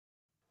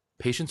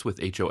Patients with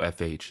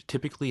HoFH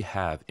typically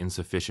have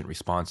insufficient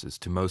responses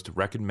to most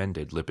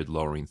recommended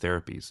lipid-lowering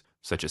therapies,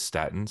 such as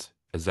statins,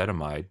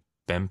 ezetimibe,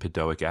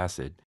 bempedoic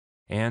acid,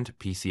 and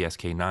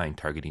PCSK9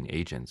 targeting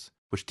agents,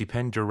 which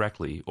depend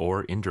directly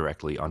or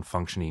indirectly on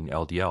functioning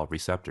LDL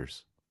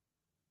receptors.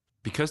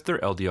 Because their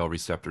LDL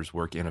receptors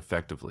work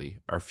ineffectively,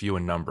 are few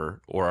in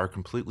number, or are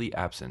completely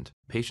absent,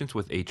 patients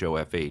with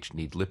HoFH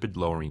need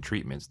lipid-lowering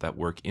treatments that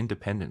work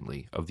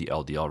independently of the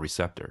LDL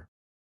receptor.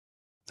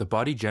 The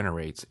body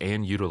generates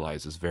and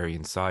utilizes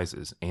varying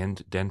sizes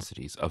and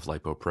densities of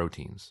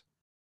lipoproteins.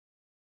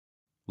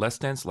 Less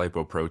dense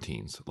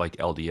lipoproteins, like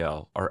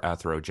LDL, are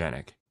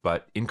atherogenic,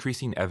 but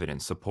increasing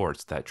evidence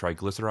supports that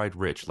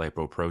triglyceride-rich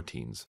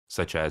lipoproteins,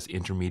 such as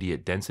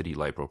intermediate density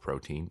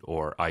lipoprotein,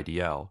 or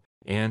IDL,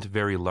 and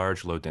very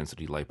large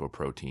low-density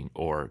lipoprotein,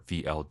 or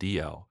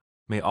VLDL,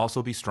 may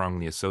also be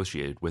strongly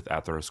associated with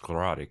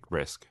atherosclerotic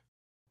risk.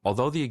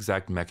 Although the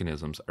exact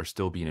mechanisms are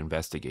still being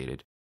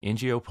investigated,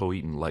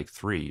 angiopoietin-like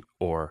 3,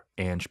 or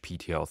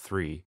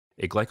ANGPTL3,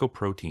 a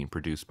glycoprotein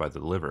produced by the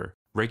liver,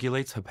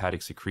 regulates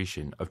hepatic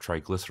secretion of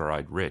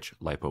triglyceride-rich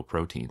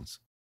lipoproteins.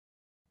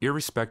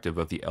 Irrespective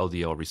of the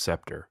LDL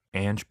receptor,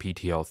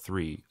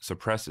 ANGPTL3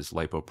 suppresses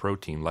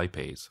lipoprotein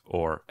lipase,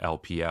 or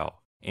LPL,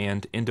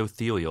 and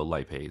endothelial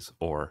lipase,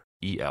 or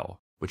EL,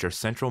 which are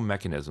central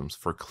mechanisms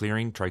for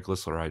clearing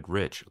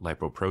triglyceride-rich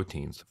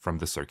lipoproteins from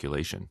the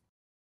circulation.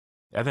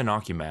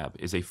 Evinacumab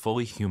is a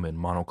fully human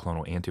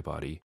monoclonal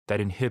antibody that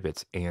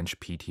inhibits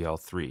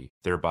ANGPTL3,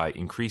 thereby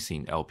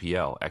increasing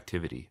LPL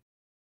activity.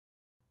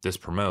 This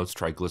promotes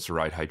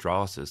triglyceride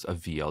hydrolysis of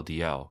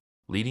VLDL,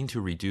 leading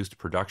to reduced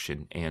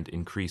production and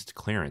increased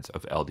clearance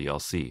of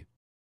LDL-C.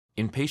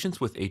 In patients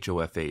with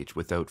HoFH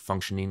without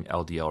functioning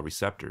LDL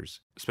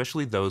receptors,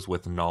 especially those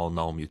with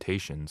null-null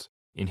mutations,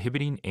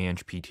 inhibiting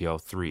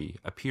ANGPTL3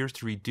 appears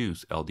to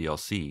reduce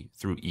LDL-C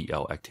through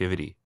EL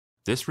activity.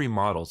 This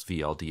remodels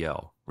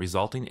VLDL,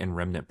 resulting in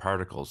remnant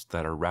particles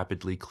that are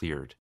rapidly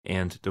cleared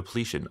and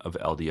depletion of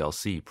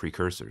LDL-C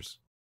precursors.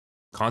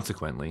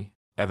 Consequently,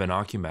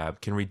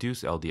 evinacumab can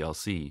reduce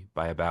LDL-C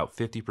by about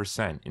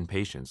 50% in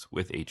patients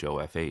with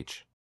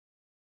HoFH.